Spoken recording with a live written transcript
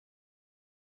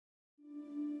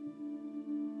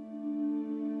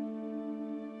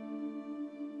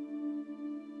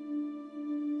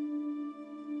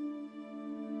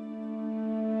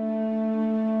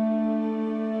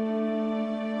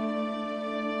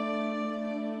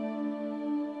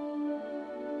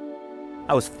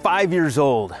I was 5 years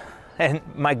old, and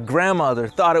my grandmother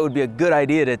thought it would be a good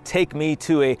idea to take me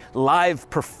to a live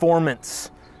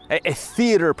performance, a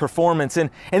theater performance. And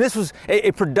this was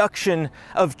a production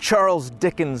of Charles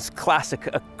Dickens' classic,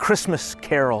 A Christmas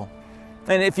Carol.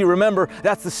 And if you remember,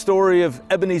 that's the story of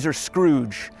Ebenezer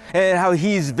Scrooge and how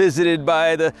he's visited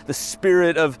by the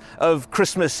spirit of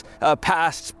Christmas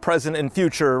past, present, and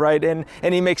future, right? And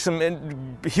he makes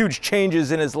some huge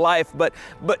changes in his life, but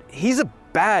he's a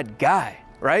bad guy,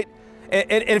 right?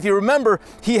 And if you remember,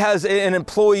 he has an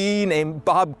employee named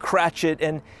Bob Cratchit,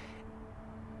 and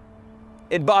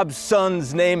Bob's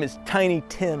son's name is Tiny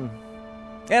Tim.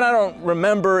 And I don't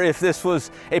remember if this was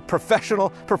a professional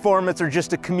performance or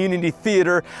just a community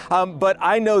theater, but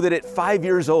I know that at 5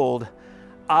 years old,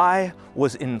 I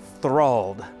was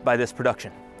enthralled by this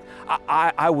production.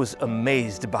 I was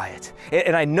amazed by it.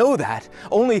 And I know that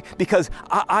only because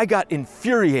I got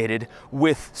infuriated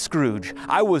with Scrooge.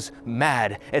 I was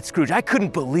mad at Scrooge. I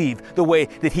couldn't believe the way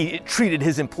that he treated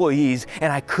his employees,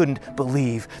 and I couldn't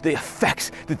believe the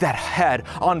effects that had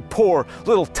on poor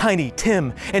little Tiny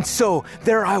Tim. And so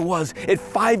there I was at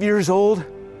 5 years old.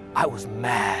 I was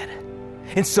mad.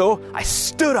 And so I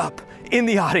stood up in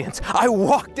the audience. I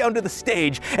walked down to the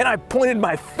stage and I pointed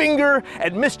my finger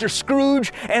at Mr.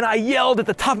 Scrooge and I yelled at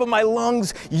the top of my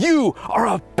lungs, "You are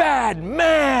a bad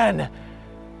man!"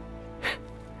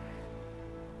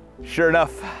 Sure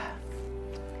enough,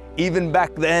 even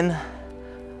back then,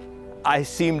 I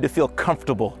seemed to feel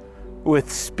comfortable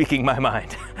with speaking my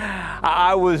mind.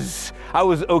 I was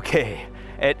okay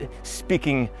at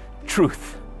speaking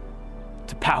truth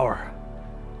to power.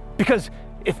 Because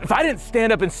if I didn't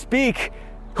stand up and speak,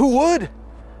 who would?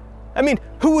 I mean,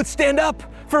 who would stand up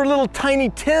for little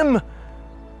Tiny Tim?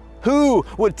 Who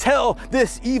would tell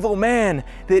this evil man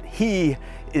that he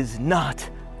is not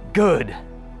good?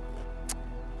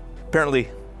 Apparently,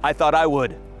 I thought I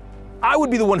would. I would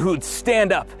be the one who would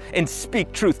stand up and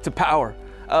speak truth to power.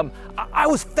 I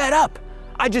was fed up.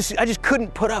 I just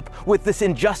couldn't put up with this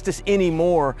injustice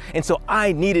anymore, and so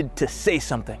I needed to say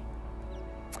something.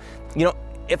 You know,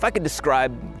 if I could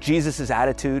describe Jesus'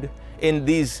 attitude in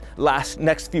these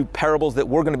next few parables that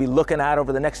we're going to be looking at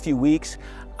over the next few weeks,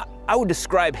 I would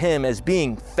describe him as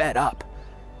being fed up.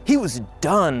 He was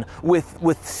done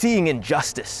with seeing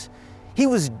injustice. He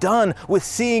was done with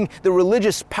seeing the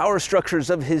religious power structures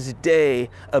of his day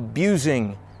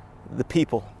abusing the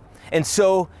people. And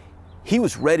so he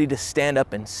was ready to stand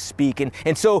up and speak.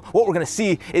 And so what we're going to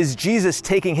see is Jesus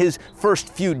taking his first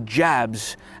few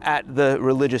jabs at the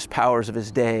religious powers of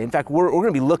his day. In fact, we're going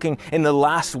to be looking in the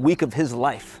last week of his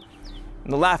life,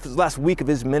 in the last week of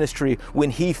his ministry,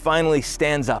 when he finally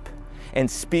stands up and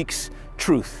speaks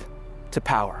truth to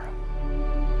power.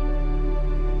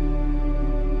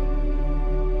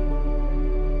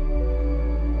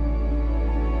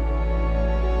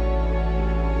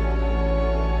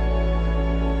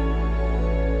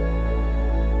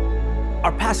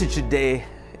 Our passage today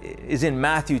is in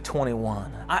Matthew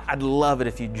 21. I'd love it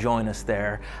if you join us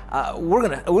there. We're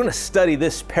gonna study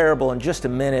this parable in just a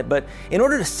minute, but in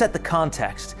order to set the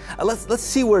context, let's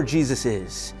see where Jesus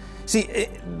is. See,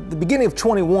 the beginning of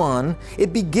 21,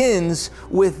 it begins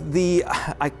with the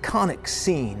iconic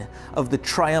scene of the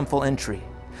triumphal entry.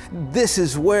 This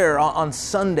is where on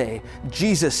Sunday,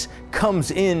 Jesus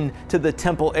comes into the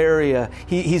temple area.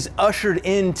 He's ushered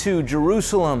into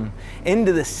Jerusalem,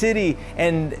 into the city,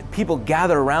 and people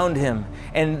gather around him.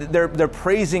 And they're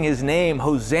praising his name,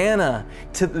 Hosanna,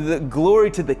 to the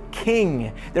glory to the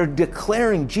King. They're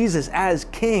declaring Jesus as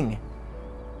King.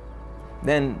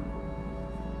 Then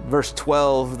verse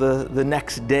 12, the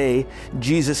next day,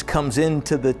 Jesus comes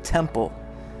into the temple.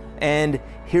 And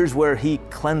here's where he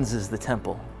cleanses the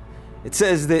temple. It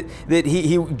says that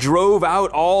he drove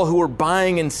out all who were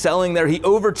buying and selling there. He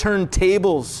overturned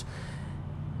tables.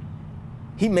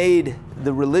 He made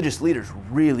the religious leaders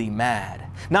really mad.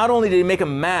 Not only did he make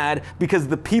them mad because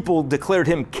the people declared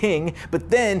him king,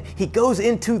 but then he goes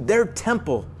into their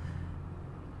temple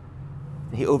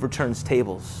and he overturns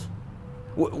tables.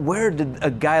 Where did a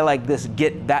guy like this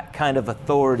get that kind of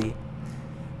authority?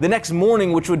 The next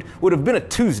morning, which would have been a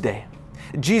Tuesday,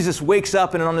 Jesus wakes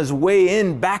up, and on his way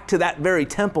in back to that very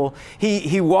temple,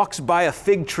 he walks by a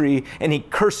fig tree and he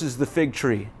curses the fig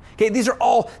tree. Okay, these are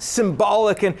all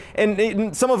symbolic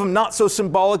and some of them not so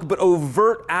symbolic, but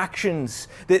overt actions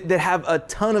that have a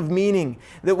ton of meaning.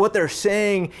 That what they're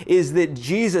saying is that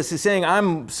Jesus is saying,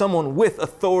 I'm someone with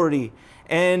authority.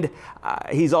 And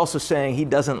he's also saying he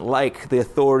doesn't like the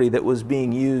authority that was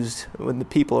being used with the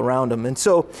people around him. And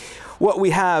so what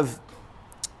we have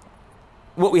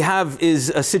is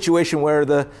a situation where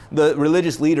the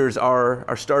religious leaders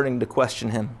are starting to question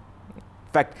him.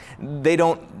 In fact, they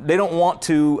don't want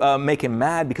to make him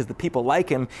mad because the people like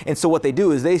him. And so what they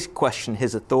do is they question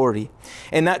his authority.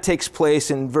 And that takes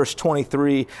place in verse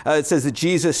 23. It says that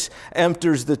Jesus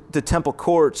enters the temple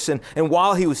courts. And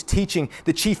while he was teaching,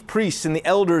 the chief priests and the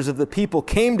elders of the people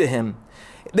came to him.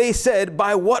 They said,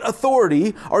 "By what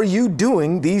authority are you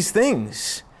doing these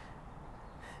things?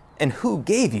 And who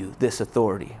gave you this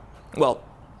authority?" Well,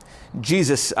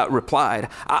 Jesus replied,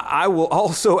 I will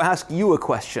also ask you a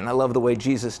question. I love the way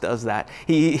Jesus does that.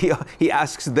 He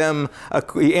asks them,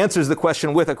 he answers the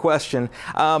question with a question.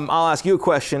 I'll ask you a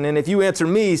question, and if you answer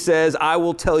me, he says, I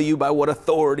will tell you by what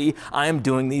authority I am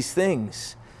doing these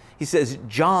things. He says,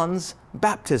 John's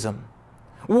baptism.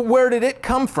 Where did it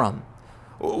come from?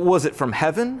 Was it from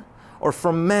heaven or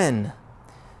from men?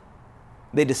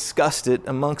 They discussed it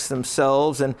amongst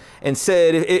themselves and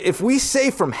said, if we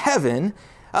say from heaven,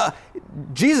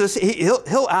 Jesus,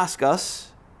 he'll ask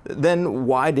us, then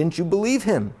why didn't you believe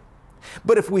him?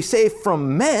 But if we say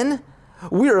from men,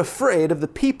 we're afraid of the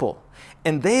people.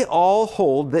 And they all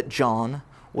hold that John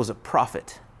was a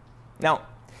prophet. Now,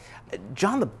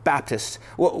 John the Baptist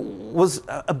was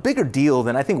a bigger deal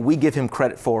than I think we give him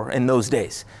credit for in those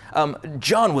days.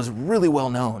 John was really well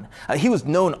known. He was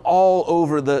known all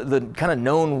over the kind of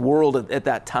known world at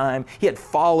that time. He had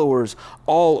followers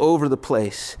all over the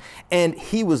place. And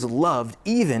he was loved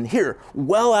even here,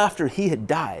 well after he had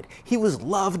died. He was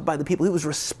loved by the people. He was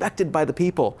respected by the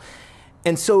people.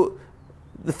 And so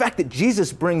the fact that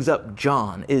Jesus brings up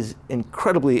John is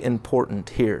incredibly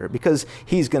important here because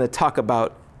he's going to talk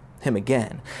about him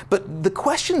again. But the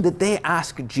question that they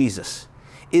ask Jesus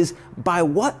is, by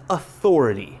what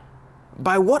authority?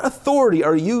 By what authority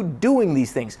are you doing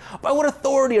these things? By what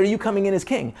authority are you coming in as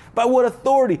king? By what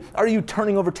authority are you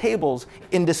turning over tables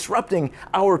and disrupting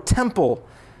our temple?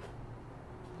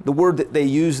 The word that they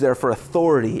use there for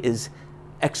authority is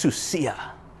exousia.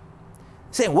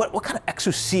 Saying, what kind of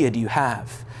exousia do you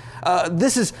have?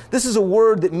 This is a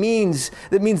word that means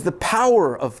the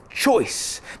power of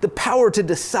choice, the power to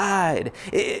decide.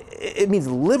 It means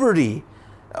liberty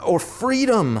or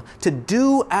freedom to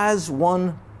do as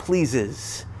one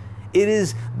pleases. It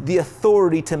is the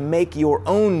authority to make your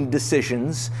own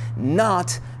decisions,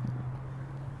 not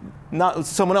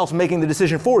someone else making the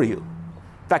decision for you.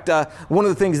 In fact, one of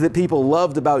the things that people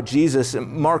loved about Jesus,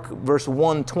 Mark verse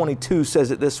 1:22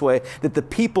 says it this way, that the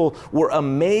people were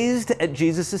amazed at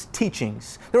Jesus'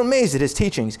 teachings. They were amazed at his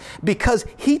teachings because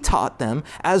he taught them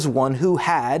as one who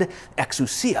had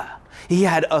exousia. He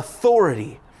had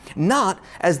authority, not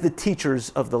as the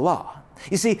teachers of the law.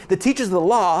 You see, the teachers of the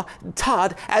law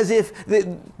taught as if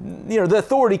the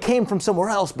authority came from somewhere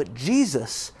else, but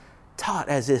Jesus taught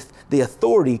as if the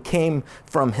authority came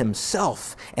from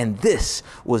himself, and this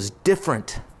was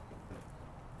different.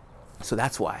 So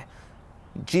that's why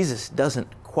Jesus doesn't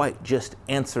quite just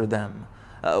answer them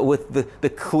with the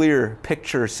clear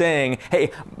picture saying,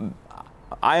 hey,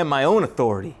 I am my own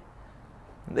authority.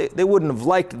 They wouldn't have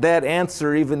liked that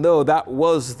answer even though that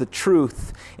was the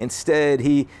truth. Instead,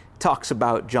 he talks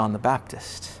about John the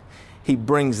Baptist. He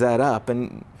brings that up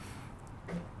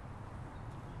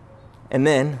and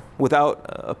then, without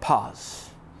a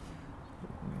pause,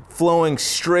 flowing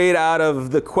straight out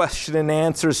of the question and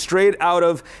answer, straight out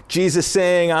of Jesus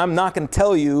saying, I'm not going to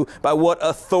tell you by what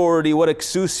authority, what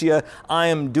exousia I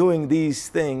am doing these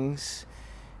things,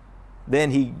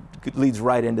 then he leads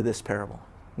right into this parable.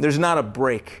 There's not a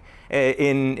break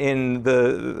in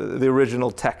the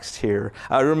original text here.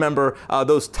 Remember,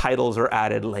 those titles are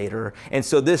added later. And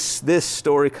so this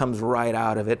story comes right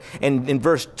out of it. And in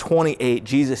verse 28,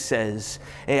 Jesus says,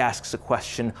 he asks a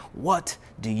question, what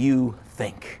do you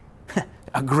think?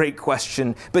 A great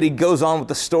question. But he goes on with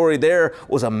the story. There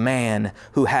was a man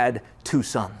who had 2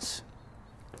 sons.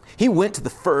 He went to the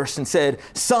first and said,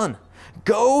 son,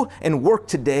 go and work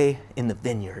today in the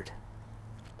vineyard.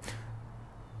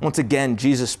 Once again,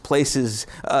 Jesus places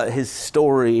his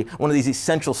story, one of these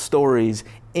essential stories,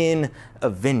 in a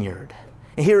vineyard.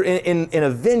 And here in a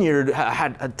vineyard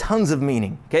had tons of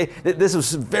meaning. Okay, this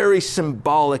was very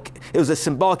symbolic. It was a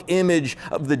symbolic image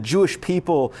of the Jewish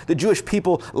people. The Jewish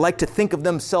people like to think of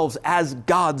themselves as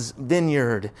God's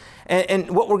vineyard. And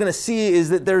what we're going to see is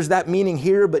that there's that meaning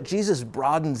here, but Jesus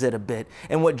broadens it a bit.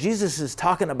 And what Jesus is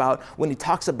talking about when he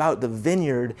talks about the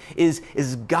vineyard is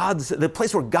the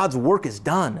place where God's work is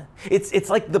done. It's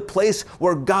like the place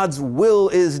where God's will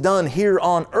is done here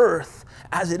on earth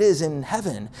as it is in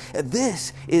heaven.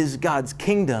 This is God's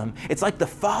kingdom. It's like the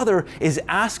Father is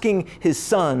asking his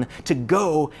Son to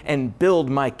go and build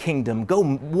my kingdom, go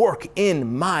work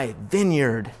in my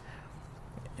vineyard.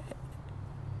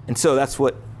 And so that's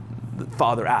what the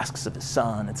father asks of his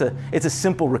son. It's a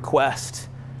simple request.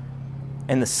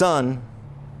 And the son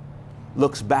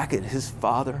looks back at his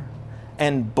father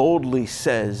and boldly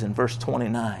says in verse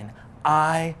 29,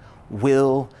 I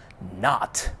will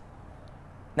not.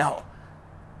 Now,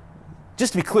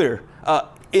 just to be clear,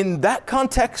 in that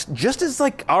context, just as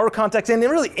like our context, and in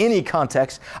really any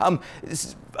context, for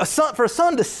a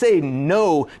son to say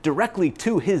no directly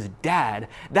to his dad,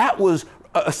 that was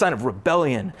a sign of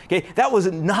rebellion. Okay, that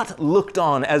was not looked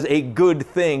on as a good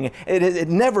thing. It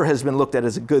never has been looked at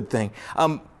as a good thing.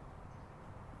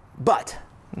 But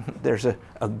there's a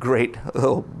great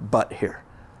little but here.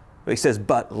 He says,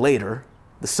 but later,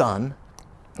 the son,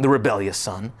 the rebellious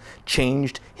son,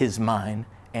 changed his mind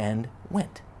and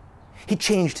went. He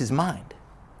changed his mind,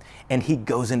 and he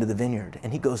goes into the vineyard,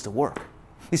 and he goes to work.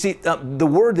 You see, the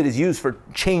word that is used for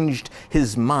changed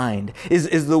his mind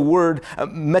is the word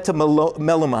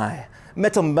metamelomai.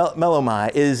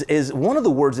 Metamelomai is one of the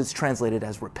words that's translated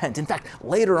as repent. In fact,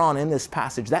 later on in this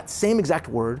passage, that same exact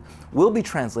word will be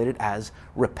translated as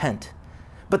repent.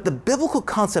 But the biblical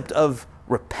concept of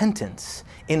repentance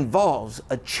involves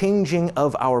a changing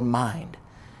of our mind.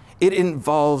 It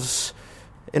involves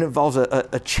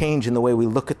a change in the way we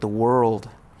look at the world.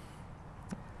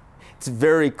 It's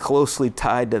very closely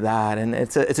tied to that, and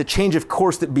it's a change of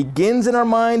course that begins in our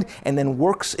mind and then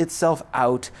works itself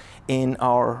out in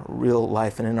our real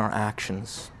life and in our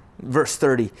actions. Verse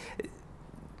 30,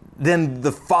 then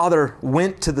the father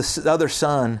went to the other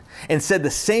son and said the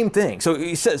same thing. So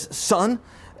he says, son,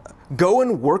 go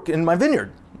and work in my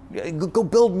vineyard. Go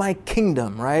build my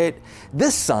kingdom, right?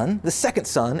 This son, the second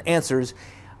son, answers,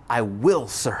 I will,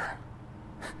 sir.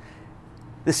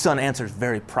 This son answers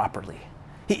very properly.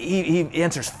 He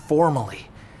answers formally.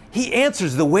 He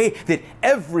answers the way that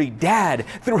every dad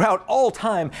throughout all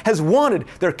time has wanted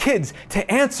their kids to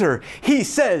answer. He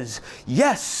says,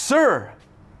 yes, sir.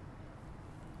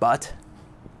 But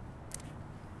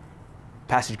the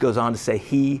passage goes on to say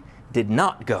he did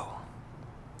not go.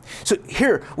 So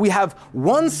here we have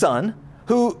one son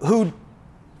who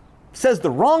says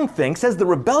the wrong thing, says the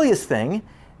rebellious thing,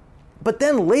 but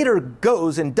then later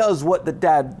goes and does what the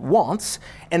dad wants.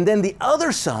 And then the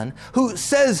other son who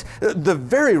says the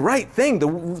very right thing,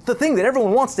 the thing that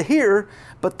everyone wants to hear,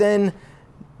 but then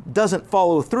doesn't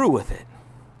follow through with it.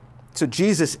 So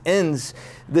Jesus ends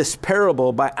this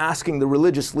parable by asking the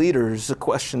religious leaders a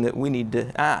question that we need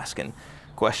to ask. And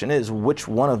the question is, which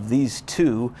one of these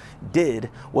two did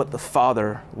what the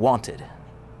Father wanted?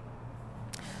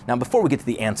 Now, before we get to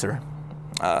the answer,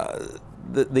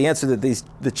 the answer that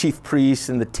the chief priests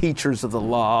and the teachers of the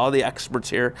law, the experts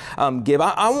here, give,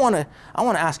 I want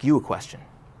to ask you a question.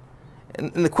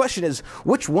 And the question is,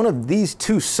 which one of these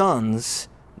two sons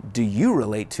do you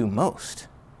relate to most?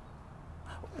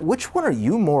 Which one are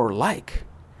you more like?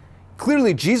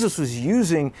 Clearly, Jesus was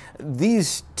using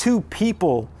these two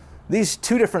people, these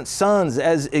two different sons,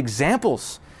 as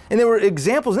examples. And they were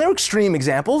examples, and they were extreme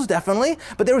examples, definitely,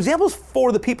 but they were examples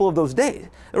for the people of those days,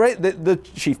 right? The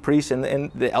chief priests and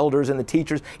the elders and the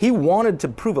teachers, he wanted to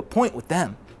prove a point with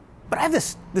them. But I have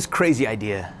this crazy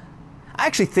idea. I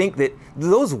actually think that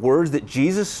those words that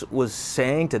Jesus was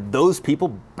saying to those people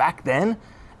back then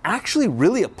actually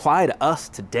really apply to us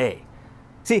today.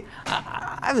 See,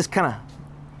 I have this kind of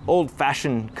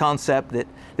old-fashioned concept that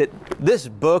this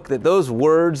book, that those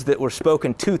words that were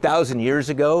spoken 2,000 years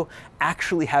ago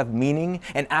actually have meaning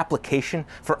and application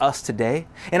for us today.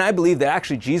 And I believe that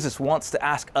actually Jesus wants to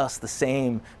ask us the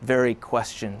same very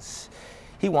questions.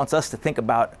 He wants us to think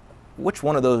about, which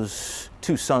one of those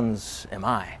two sons am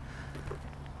I?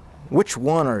 Which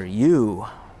one are you?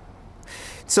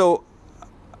 So,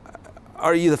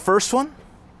 are you the first one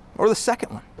or the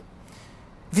second one?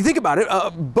 If you think about it,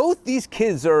 both these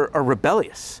kids are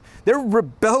rebellious. They're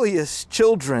rebellious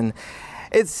children.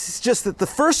 It's just that the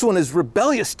first one is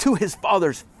rebellious to his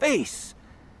father's face,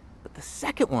 but the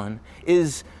second one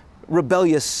is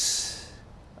rebellious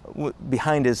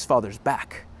behind his father's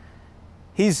back.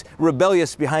 He's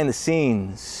rebellious behind the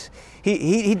scenes.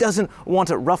 He doesn't want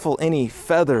to ruffle any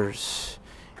feathers.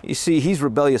 You see, he's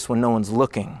rebellious when no one's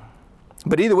looking.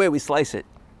 But either way we slice it,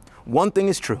 one thing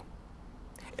is true.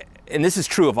 And this is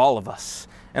true of all of us.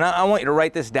 And I want you to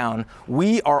write this down.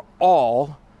 We are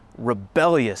all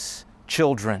rebellious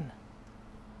children.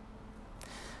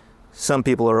 Some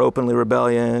people are openly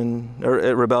rebellious,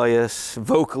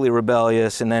 vocally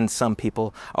rebellious, and then some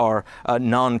people are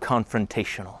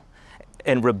non-confrontational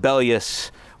and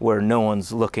rebellious where no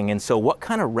one's looking. And so what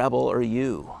kind of rebel are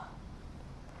you?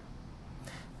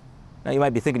 Now you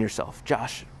might be thinking to yourself,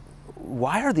 Josh,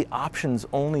 why are the options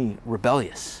only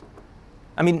rebellious?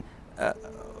 I mean,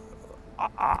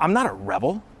 I'm not a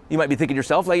rebel. You might be thinking to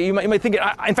yourself, like you might think,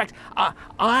 in fact,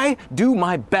 I do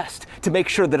my best to make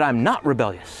sure that I'm not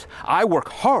rebellious. I work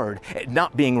hard at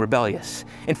not being rebellious.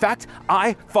 In fact,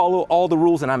 I follow all the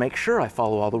rules and I make sure I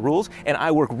follow all the rules, and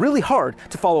I work really hard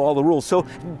to follow all the rules. So,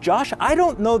 Josh, I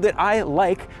don't know that I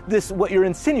like this, what you're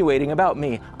insinuating about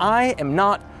me. I am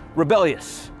not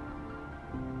rebellious.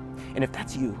 And if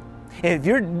that's you, and if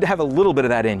you have a little bit of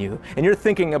that in you, and you're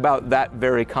thinking about that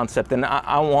very concept, then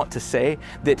I want to say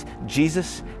that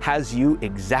Jesus has you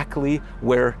exactly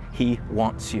where he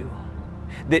wants you.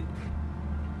 That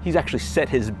he's actually set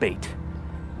his bait,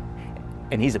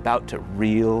 and he's about to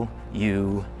reel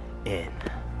you in.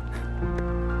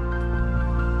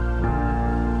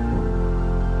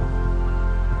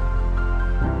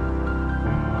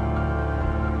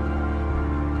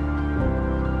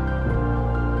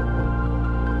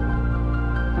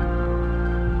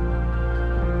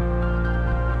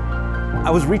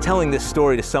 I was retelling this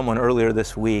story to someone earlier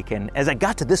this week, and as I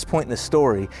got to this point in the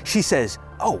story, she says,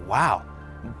 "Oh, wow,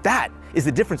 that is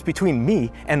the difference between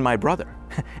me and my brother."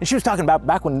 And she was talking about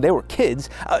back when they were kids,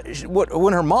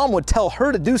 when her mom would tell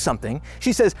her to do something,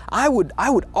 she says, I would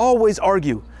always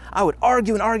argue. I would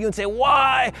argue and say,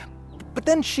 why? But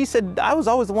then she said, I was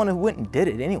always the one who went and did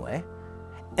it anyway.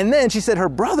 And then she said her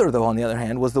brother, though, on the other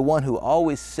hand, was the one who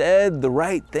always said the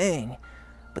right thing,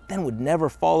 but then would never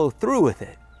follow through with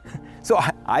it. So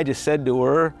I just said to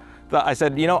her, I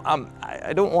said,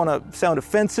 I don't want to sound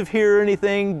offensive here or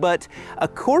anything, but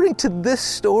according to this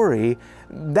story,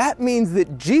 that means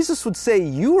that Jesus would say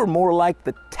you are more like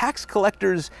the tax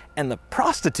collectors and the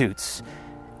prostitutes,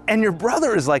 and your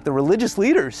brother is like the religious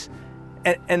leaders.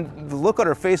 And the look on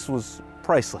her face was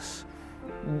priceless,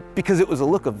 because it was a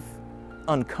look of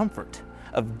uncomfort,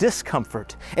 of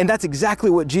discomfort. And that's exactly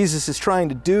what Jesus is trying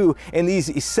to do in these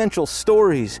essential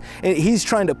stories. And he's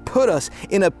trying to put us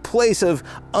in a place of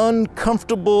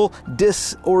uncomfortable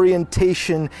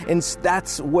disorientation. And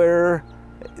that's where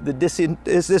the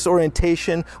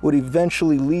disorientation would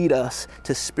eventually lead us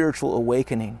to spiritual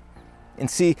awakening. And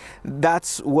see,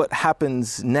 that's what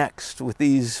happens next with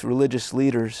these religious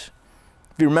leaders.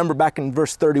 If you remember back in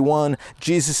verse 31,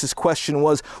 Jesus' question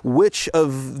was, which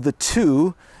of the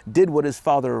two did what his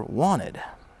father wanted?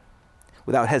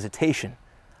 Without hesitation,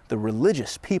 the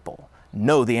religious people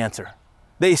know the answer.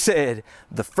 They said,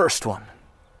 the first one.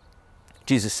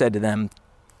 Jesus said to them,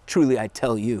 truly I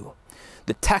tell you,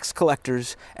 the tax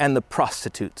collectors and the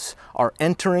prostitutes are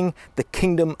entering the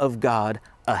kingdom of God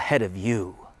ahead of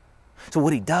you. So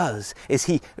what he does is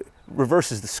he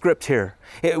reverses the script here.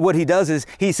 What he does is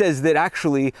he says that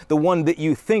actually the one that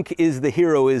you think is the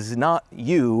hero is not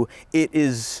you, it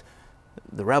is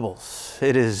the rebels.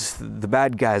 It is the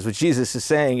bad guys. What Jesus is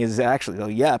saying is actually, oh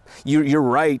yeah, you're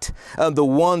right. The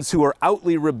ones who are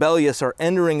outly rebellious are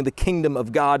entering the kingdom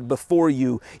of God before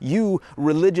you. You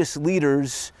religious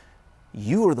leaders,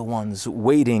 you are the ones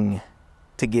waiting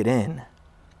to get in.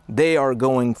 They are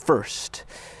going first.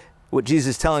 What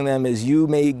Jesus is telling them is you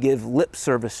may give lip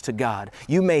service to God.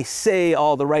 You may say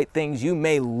all the right things. You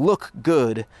may look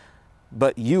good,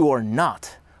 but you are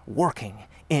not working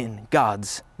in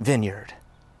God's vineyard.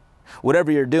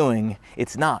 Whatever you're doing,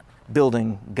 it's not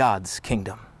building God's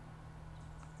kingdom.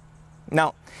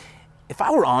 Now, if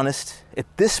I were honest, at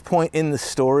this point in the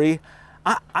story,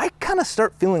 I kind of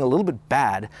start feeling a little bit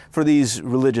bad for these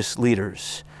religious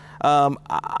leaders.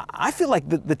 I feel like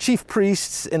the chief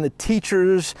priests and the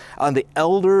teachers and the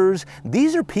elders,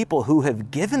 these are people who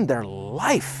have given their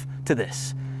life to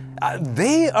this.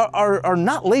 They are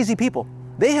not lazy people.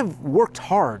 They have worked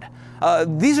hard.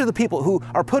 These are the people who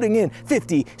are putting in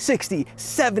 50, 60,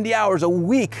 70 hours a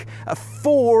week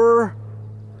for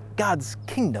God's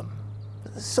kingdom.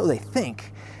 So they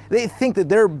think. They think that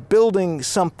they're building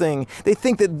something. They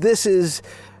think that this is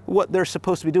what they're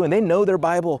supposed to be doing. They know their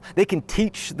Bible. They can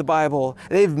teach the Bible.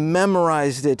 They've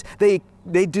memorized it.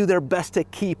 They do their best to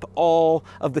keep all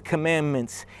of the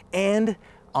commandments. And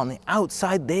on the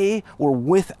outside, they were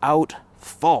without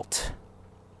fault.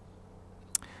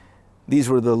 These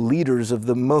were the leaders of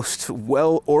the most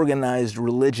well-organized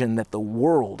religion that the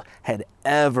world had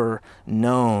ever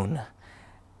known.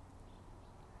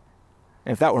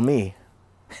 And if that were me,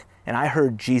 and I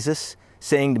heard Jesus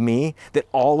saying to me that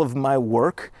all of my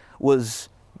work was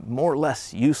more or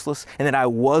less useless, and that I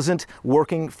wasn't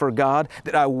working for God,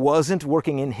 that I wasn't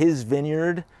working in His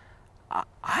vineyard,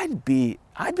 I'd be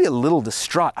a little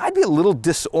distraught. I'd be a little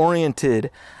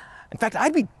disoriented. In fact,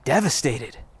 I'd be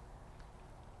devastated.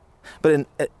 But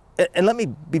and let me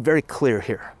be very clear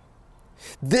here.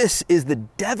 This is the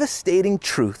devastating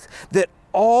truth that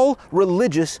all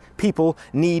religious people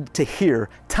need to hear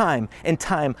time and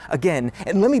time again.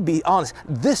 And let me be honest,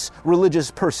 this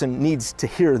religious person needs to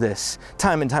hear this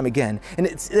time and time again. And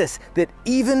it's this, that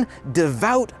even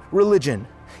devout religion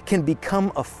can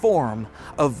become a form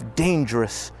of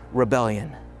dangerous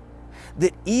rebellion.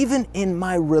 That even in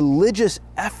my religious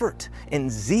effort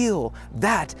and zeal,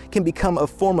 that can become a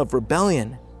form of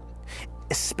rebellion,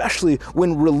 especially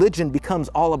when religion becomes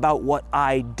all about what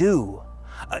I do.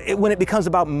 When it becomes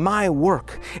about my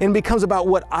work and becomes about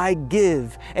what I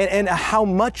give and how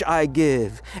much I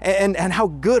give and how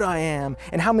good I am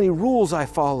and how many rules I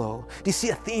follow. Do you see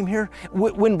a theme here?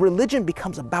 When religion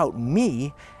becomes about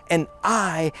me and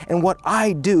I and what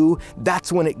I do,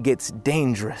 that's when it gets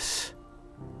dangerous.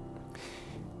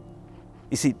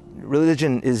 You see,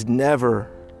 religion is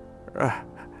never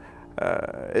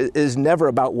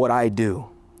about what I do.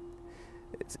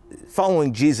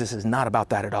 Following Jesus is not about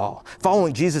that at all.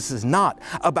 Following Jesus is not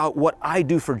about what I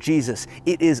do for Jesus.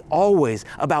 It is always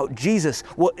about Jesus,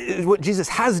 what Jesus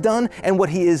has done and what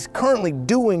He is currently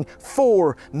doing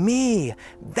for me.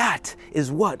 That is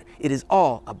what it is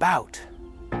all about.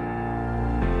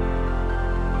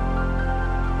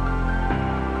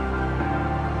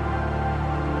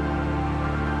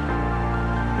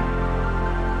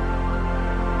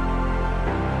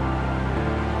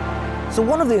 So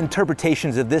one of the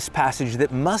interpretations of this passage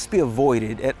that must be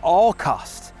avoided at all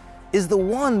costs is the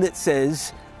one that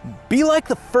says, be like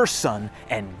the first son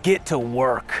and get to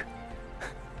work.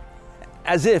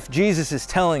 As if Jesus is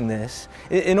telling this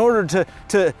in order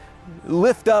to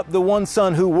lift up the one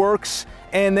son who works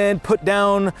and then put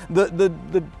down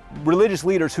the religious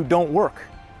leaders who don't work.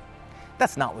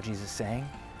 That's not what Jesus is saying.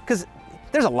 Because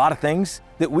there's a lot of things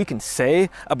that we can say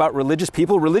about religious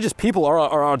people. Religious people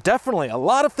are definitely a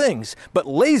lot of things, but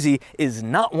lazy is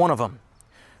not one of them.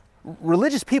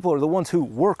 Religious people are the ones who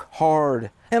work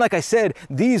hard. And like I said,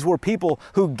 these were people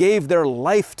who gave their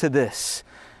life to this.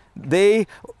 They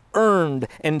earned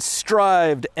and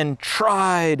strived and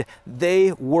tried.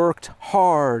 They worked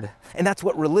hard. And that's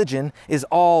what religion is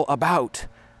all about.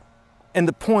 And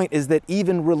the point is that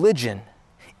even religion,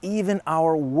 even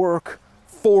our work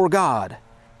for God,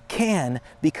 can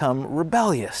become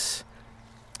rebellious,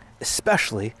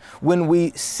 especially when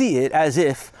we see it as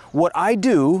if what I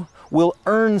do will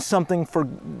earn something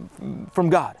from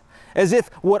God, as if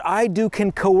what I do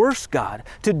can coerce God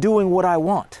to doing what I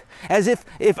want, as if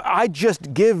I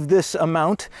just give this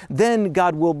amount, then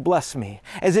God will bless me,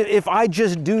 as if I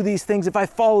just do these things, if I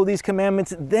follow these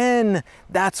commandments, then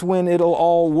that's when it'll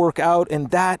all work out, and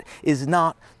that is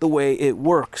not the way it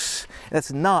works.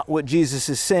 That's not what Jesus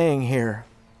is saying here.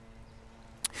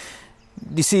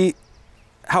 Do you see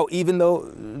how even though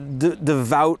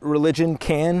devout religion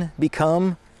can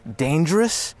become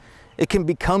dangerous, it can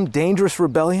become dangerous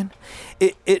rebellion,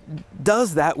 it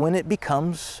does that when it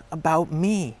becomes about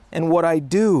me and what I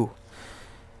do.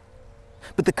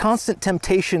 But the constant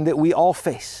temptation that we all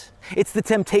face, it's the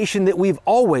temptation that we've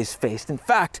always faced. In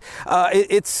fact,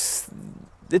 it's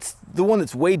the one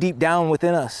that's way deep down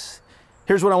within us.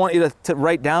 Here's what I want you to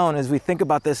write down as we think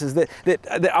about this, is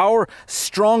that our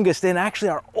strongest and actually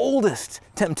our oldest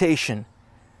temptation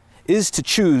is to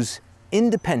choose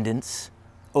independence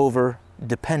over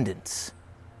dependence.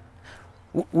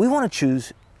 We want to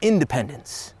choose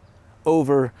independence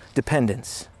over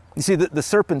dependence. You see, the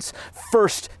serpent's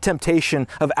first temptation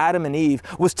of Adam and Eve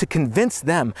was to convince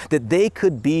them that they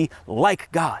could be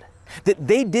like God, that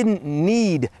they didn't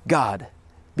need God,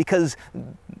 because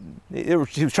he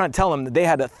was trying to tell them that they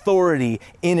had authority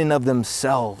in and of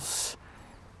themselves.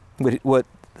 What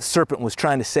the serpent was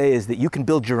trying to say is that you can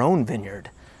build your own vineyard.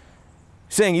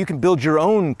 Saying you can build your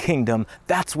own kingdom,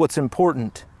 that's what's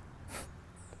important.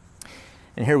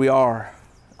 And here we are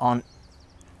on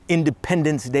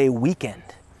Independence Day weekend,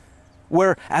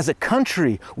 where as a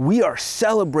country, we are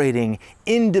celebrating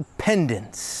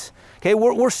independence. Okay,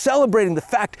 we're celebrating the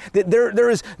fact that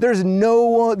there's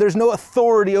no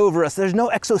authority over us. There's no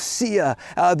exousia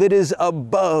that is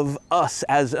above us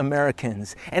as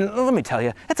Americans. And let me tell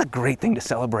you, that's a great thing to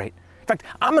celebrate. In fact,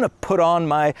 I'm going to put on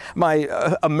my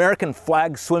American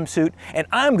flag swimsuit and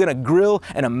I'm going to grill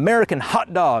an American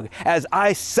hot dog as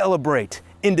I celebrate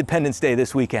Independence Day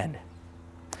this weekend.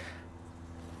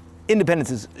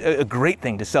 Independence is a great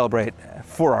thing to celebrate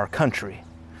for our country.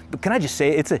 But can I just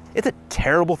say, it's a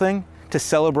terrible thing to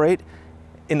celebrate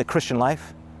in the Christian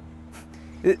life.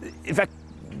 In fact,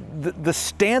 the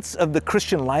stance of the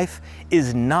Christian life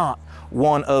is not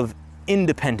one of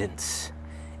independence.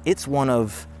 It's one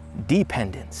of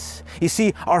dependence. You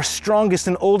see, our strongest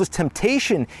and oldest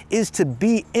temptation is to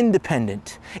be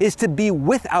independent, is to be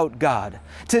without God,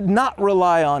 to not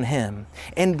rely on Him.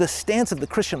 And the stance of the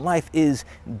Christian life is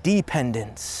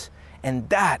dependence. And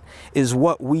that is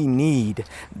what we need.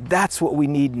 That's what we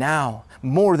need now,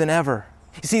 more than ever.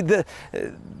 You see,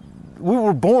 we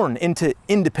were born into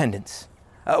independence.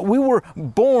 We were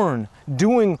born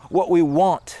doing what we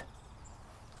want.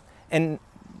 And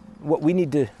what we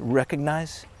need to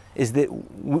recognize is that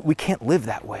we can't live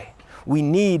that way. We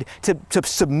need to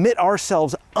submit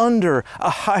ourselves under a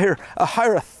higher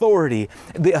authority,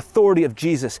 the authority of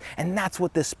Jesus. And that's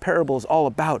what this parable is all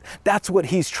about. That's what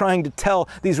He's trying to tell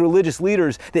these religious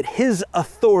leaders, that His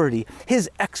authority, His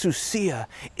exousia,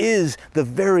 is the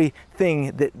very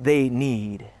thing that they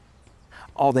need.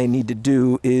 All they need to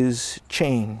do is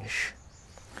change.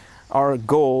 Our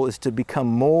goal is to become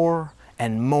more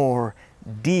and more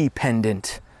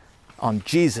dependent on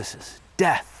Jesus'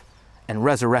 death and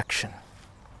resurrection.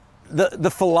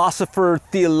 The philosopher,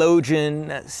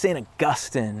 theologian, St.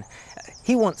 Augustine,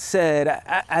 he once said,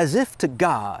 as if to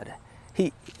God,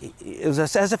 it was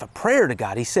as if a prayer to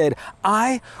God. He said,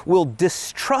 I will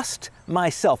distrust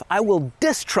myself. I will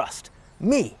distrust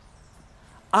me.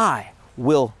 I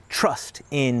will trust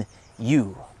in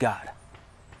you, God.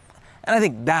 And I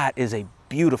think that is a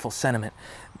beautiful sentiment.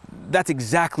 That's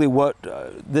exactly what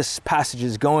this passage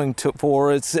is going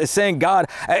for. It's saying, God,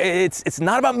 it's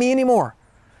not about me anymore.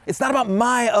 It's not about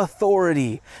my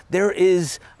authority. There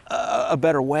is a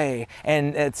better way,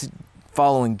 and it's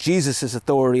following Jesus'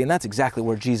 authority, and that's exactly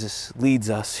where Jesus leads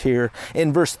us here.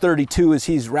 In verse 32, as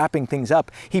He's wrapping things up,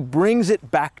 He brings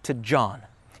it back to John.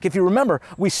 If you remember,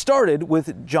 we started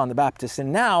with John the Baptist,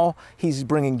 and now He's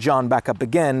bringing John back up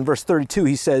again. In verse 32,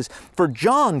 He says, for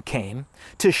John came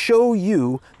to show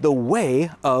you the way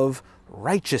of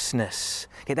righteousness.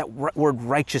 Okay, that word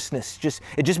righteousness,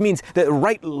 it just means the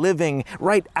right living,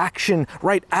 right action,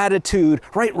 right attitude,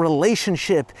 right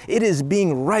relationship. It is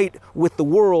being right with the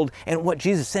world. And what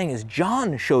Jesus is saying is,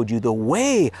 John showed you the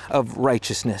way of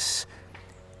righteousness.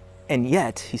 And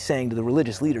yet, He's saying to the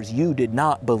religious leaders, you did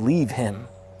not believe him.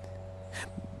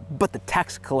 But the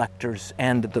tax collectors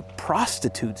and the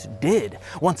prostitutes did.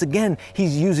 Once again,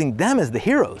 He's using them as the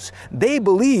heroes. They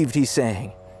believed, He's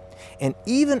saying. And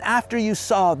even after you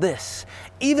saw this,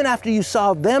 even after you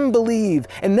saw them believe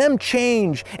and them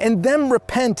change and them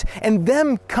repent and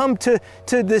them come to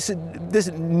this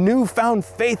newfound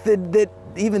faith that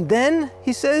even then,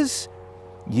 He says,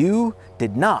 you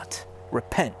did not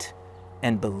repent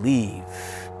and believe.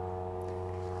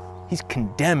 He's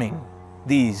condemning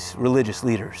these religious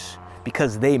leaders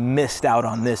because they missed out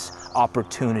on this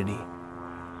opportunity.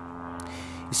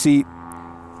 You see,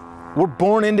 we're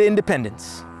born into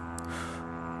independence.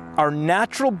 Our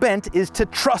natural bent is to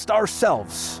trust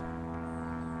ourselves.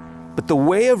 But the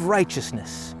way of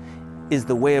righteousness is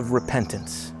the way of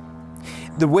repentance.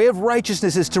 The way of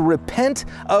righteousness is to repent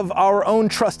of our own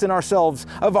trust in ourselves,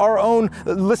 of our own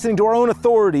listening to our own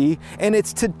authority, and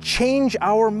it's to change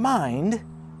our mind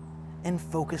and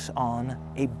focus on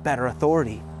a better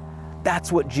authority.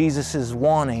 That's what Jesus is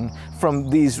wanting from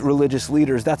these religious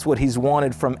leaders. That's what He's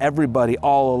wanted from everybody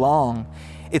all along.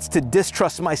 It's to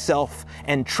distrust myself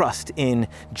and trust in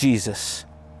Jesus.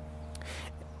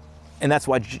 And that's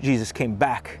why Jesus came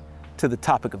back to the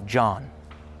topic of John.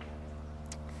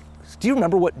 Do you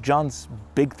remember what John's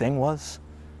big thing was?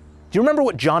 Do you remember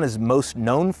what John is most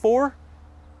known for?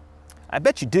 I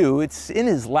bet you do. It's in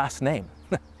his last name.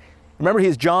 Remember, he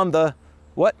is John the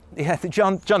what? Yeah,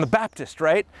 John the Baptist,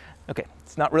 right? Okay,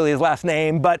 it's not really his last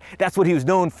name, but that's what he was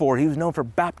known for. He was known for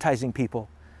baptizing people.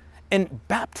 And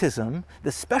baptism,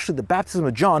 especially the baptism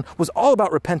of John, was all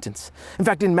about repentance. In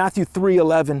fact, in Matthew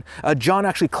 3:11, John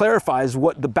actually clarifies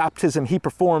what the baptism he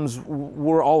performs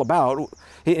were all about.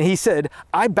 He said,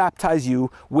 I baptize you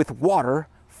with water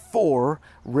for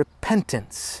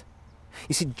repentance.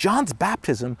 You see, John's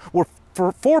baptism were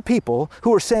for people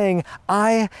who are saying,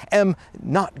 I am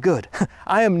not good.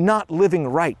 I am not living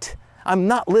right. I'm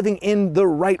not living in the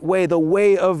right way, the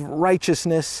way of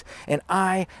righteousness, and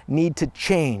I need to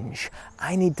change.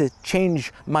 I need to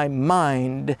change my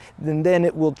mind, and then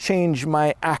it will change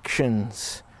my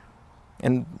actions.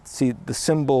 And see, the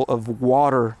symbol of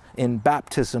water in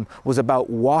baptism was about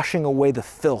washing away the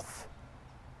filth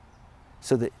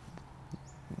so that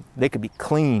they could be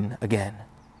clean again.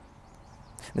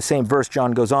 In the same verse,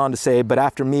 John goes on to say, but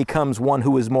after me comes one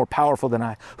who is more powerful than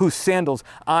I, whose sandals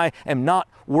I am not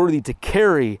worthy to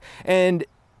carry, and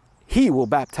He will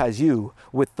baptize you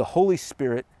with the Holy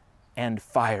Spirit and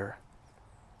fire.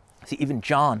 See, even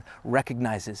John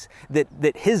recognizes that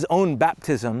his own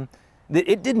baptism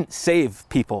that it didn't save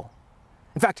people.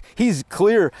 In fact, he's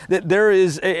clear that there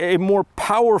is a more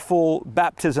powerful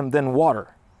baptism than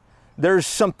water. There's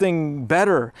something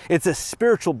better. It's a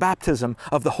spiritual baptism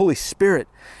of the Holy Spirit.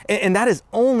 And that is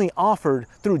only offered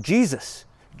through Jesus.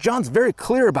 John's very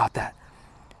clear about that.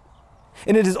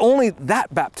 And it is only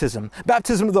that baptism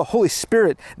of the Holy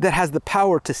Spirit, that has the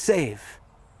power to save.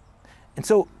 And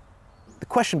so the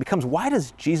question becomes, why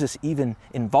does Jesus even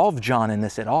involve John in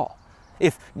this at all,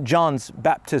 if John's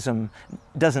baptism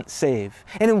doesn't save?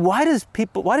 And then why does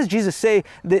Jesus say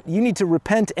that you need to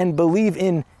repent and believe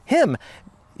in him?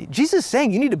 Jesus is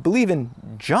saying you need to believe in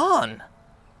John.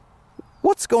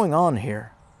 What's going on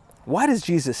here? Why does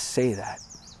Jesus say that?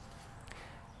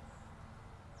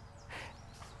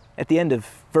 At the end of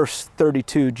verse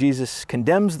 32, Jesus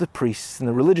condemns the priests and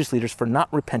the religious leaders for not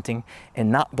repenting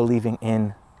and not believing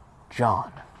in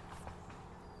John.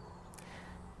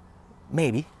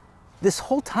 Maybe this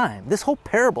whole time, this whole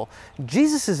parable,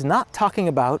 Jesus is not talking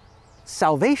about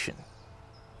salvation,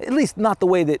 at least not the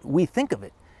way that we think of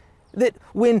it. That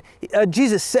when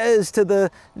Jesus says to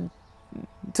the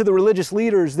religious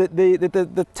leaders that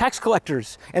the tax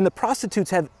collectors and the prostitutes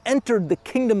have entered the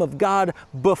kingdom of God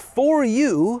before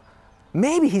you,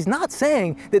 maybe he's not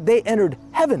saying that they entered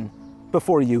heaven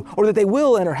before you, or that they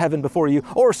will enter heaven before you,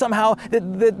 or somehow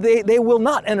that they will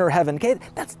not enter heaven. Okay?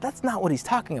 That's not what he's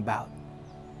talking about.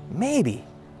 Maybe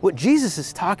what Jesus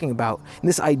is talking about, and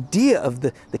this idea of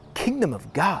the kingdom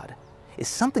of God, is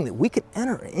something that we can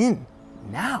enter in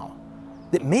now.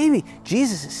 That maybe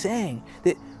Jesus is saying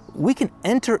that we can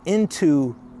enter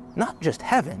into not just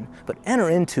heaven, but enter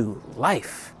into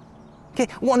life. Okay,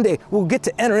 one day we'll get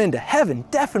to enter into heaven,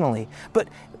 definitely, but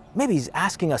maybe he's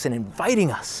asking us and inviting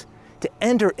us to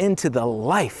enter into the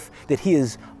life that he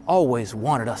has always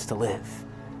wanted us to live.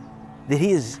 That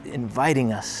he is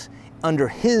inviting us under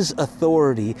his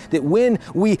authority, that when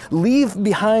we leave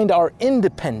behind our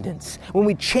independence, when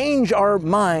we change our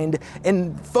mind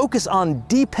and focus on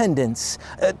dependence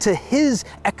to his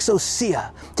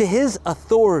exousia, to his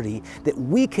authority, that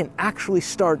we can actually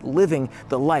start living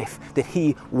the life that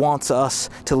he wants us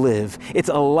to live. It's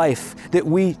a life that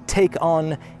we take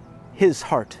on his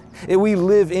heart, that we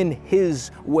live in his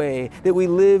way, that we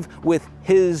live with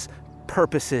his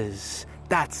purposes.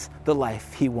 That's the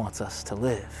life he wants us to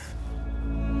live.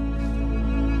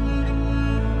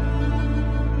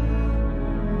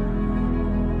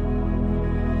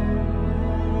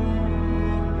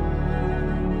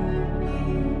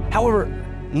 However,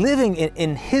 living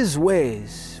in his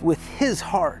ways, with his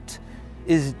heart,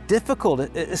 is difficult,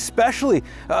 especially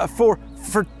for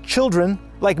children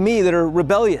like me that are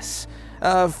rebellious,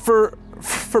 for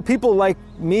people like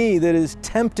me that is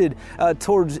tempted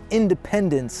towards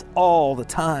independence all the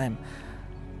time.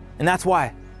 And that's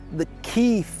why the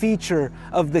key feature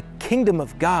of the kingdom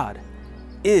of God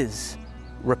is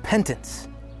repentance.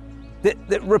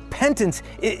 That repentance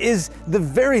is the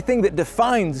very thing that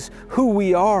defines who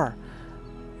we are.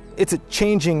 It's a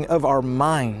changing of our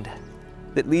mind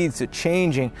that leads to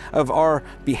changing of our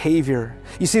behavior.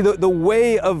 You see, the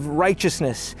way of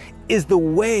righteousness is the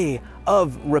way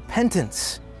of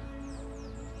repentance.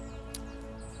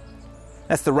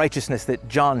 That's the righteousness that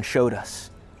John showed us.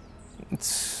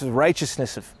 It's the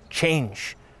righteousness of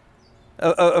change,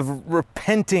 of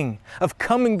repenting, of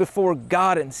coming before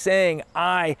God and saying,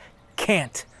 I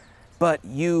can't, but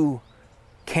you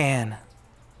can.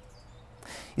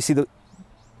 You see, the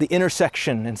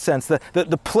intersection, in a sense,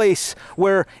 the place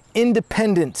where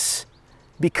independence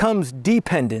becomes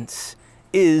dependence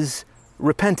is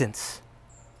repentance.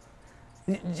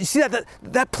 You see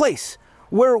that place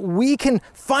where we can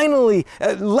finally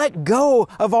let go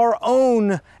of our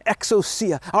own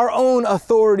exousia, our own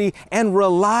authority, and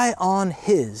rely on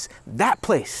his. That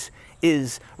place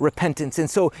is repentance. And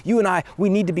so you and I, we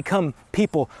need to become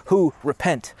people who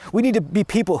repent. We need to be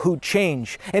people who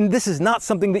change. And this is not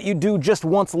something that you do just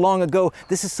once long ago.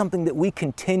 This is something that we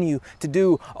continue to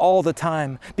do all the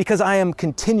time, because I am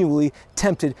continually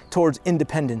tempted towards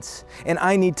independence. And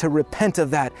I need to repent of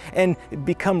that and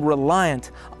become reliant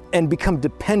and become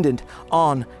dependent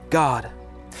on God.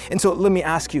 And so let me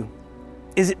ask you,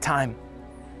 is it time?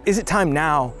 Is it time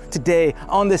now, today,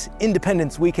 on this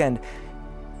Independence Weekend,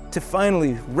 to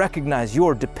finally recognize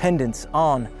your dependence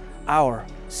on our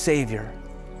Savior?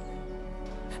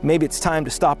 Maybe it's time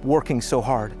to stop working so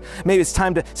hard. Maybe it's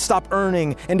time to stop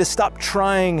earning and to stop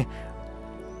trying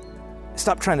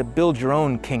to build your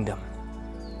own kingdom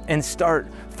and start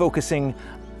focusing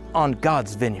on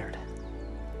God's vineyard.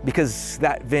 Because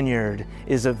that vineyard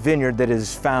is a vineyard that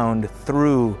is found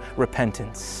through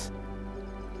repentance.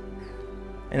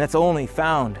 And that's only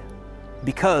found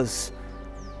because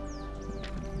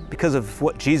because of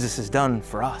what Jesus has done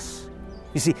for us.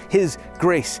 You see, His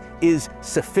grace is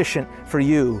sufficient for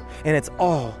you, and it's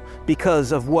all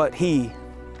because of what He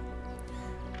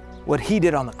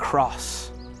did on the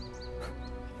cross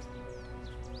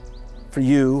for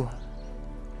you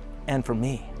and for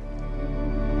me.